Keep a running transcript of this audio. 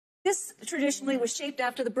This traditionally was shaped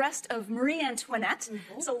after the breast of Marie Antoinette.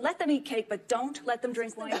 So let them eat cake, but don't let them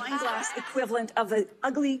drink wine. Wine glass equivalent of the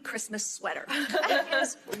ugly Christmas sweater. It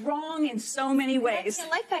is wrong in so many ways. I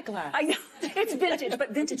like that glass. I know. It's vintage,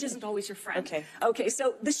 but vintage isn't always your friend. Okay. Okay,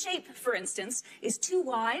 so the shape, for instance, is too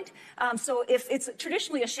wide. So if it's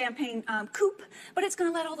traditionally a champagne coupe, but it's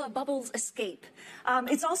going to let all the bubbles escape.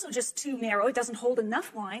 It's also just too narrow. It doesn't hold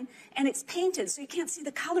enough wine, and it's painted, so you can't see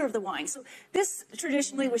the color of the wine. So this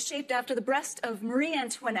traditionally was shaped after the breast of Marie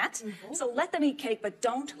Antoinette. So let them eat cake, but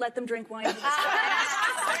don't let them drink wine. Okay, Natalie,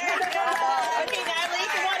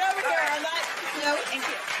 come on over here on that note. Thank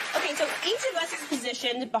you. Okay, so each of us is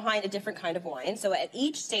positioned behind a different kind of wine. So at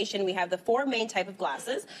each station, we have the 4 main type of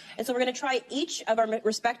glasses. And so we're going to try each of our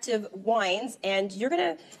respective wines, and you're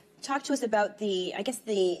going to talk to us about the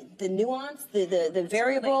nuance, the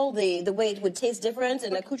variable, the way it would taste different,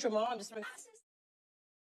 and accoutrement. I'm just